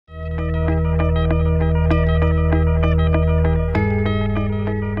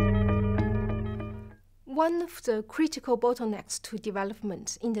One of the critical bottlenecks to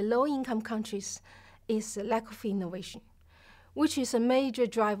development in the low-income countries is the lack of innovation, which is a major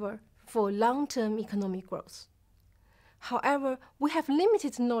driver for long-term economic growth. However, we have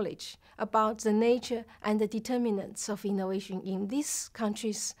limited knowledge about the nature and the determinants of innovation in these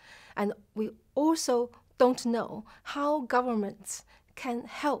countries, and we also don't know how governments can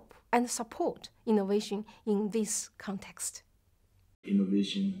help and support innovation in this context.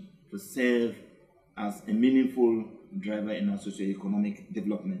 Innovation to serve as a meaningful driver in our socio-economic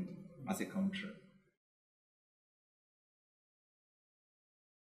development as a country.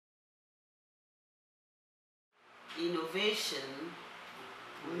 Innovation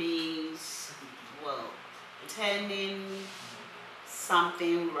means, well, turning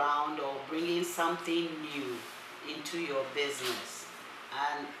something round or bringing something new into your business.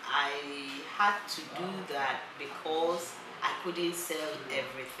 And I had to do that because I couldn't sell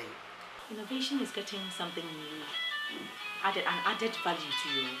everything. Innovation is getting something new, an added value to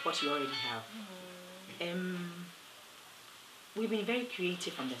what you already have. We've been very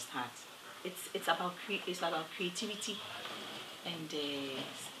creative from the start. It's about creativity and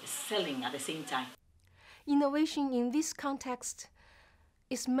selling at the same time. Innovation in this context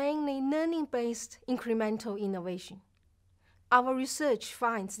is mainly learning-based incremental innovation. Our research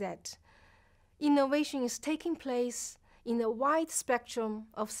finds that innovation is taking place in a wide spectrum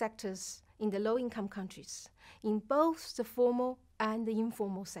of sectors in the low-income countries, in both the formal and the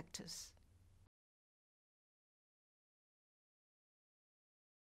informal sectors.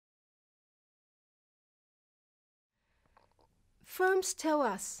 Firms tell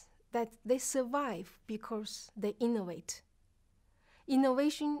us that they survive because they innovate.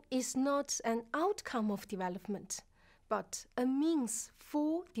 Innovation is not an outcome of development, but a means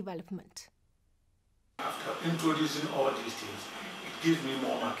for development. After introducing all these things, it gives me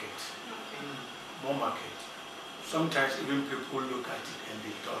more market. More market. Sometimes even people look at it and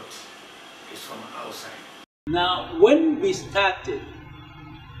they thought it's from outside. Now, when we started,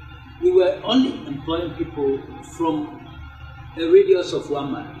 we were only employing people from a radius of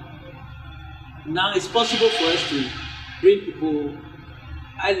 1 mile. Now it's possible for us to bring people.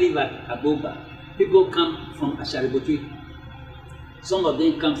 I live at Aboba. People come from Asharibotui. Some of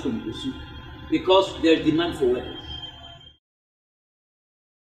them come from Busu because there's demand for work.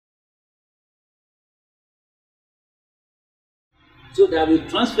 So that we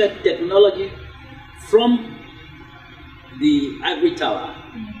transfer technology from the ivory tower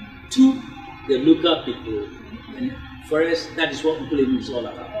to the local people. And for us, that is what Ukulele is all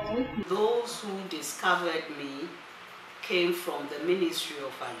about. Those who discovered me came from the Ministry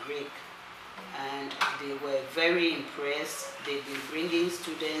of Agric, and they were very impressed. They've been bringing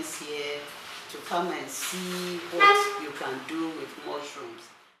students here to come and see what you can do with mushrooms.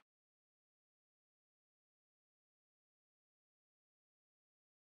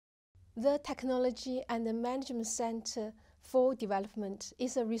 The Technology and the Management Center for Development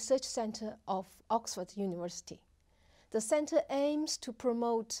is a research center of Oxford University. The center aims to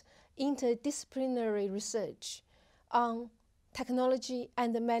promote interdisciplinary research on technology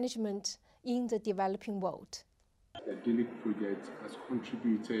and the management in the developing world. The DILIC project has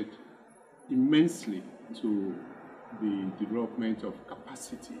contributed immensely to the development of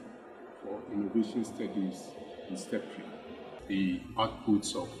capacity for innovation studies in STEP 3. The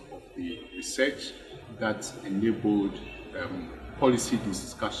outputs of the research that enabled policy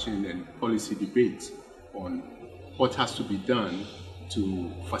discussion and policy debate on what has to be done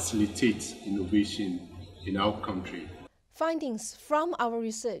to facilitate innovation in our country. Findings from our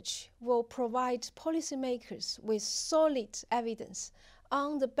research will provide policymakers with solid evidence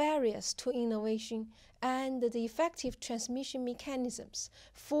on the barriers to innovation and the effective transmission mechanisms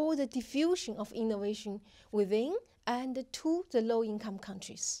for the diffusion of innovation within and to the low-income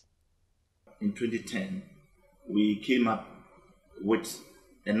countries. In 2010, we came up with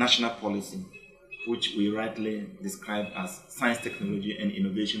a national policy which we rightly describe as Science, Technology and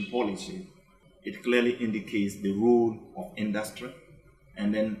Innovation Policy. It clearly indicates the role of industry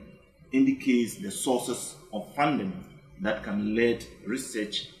and then indicates the sources of funding that can let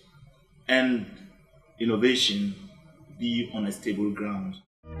research and innovation be on a stable ground.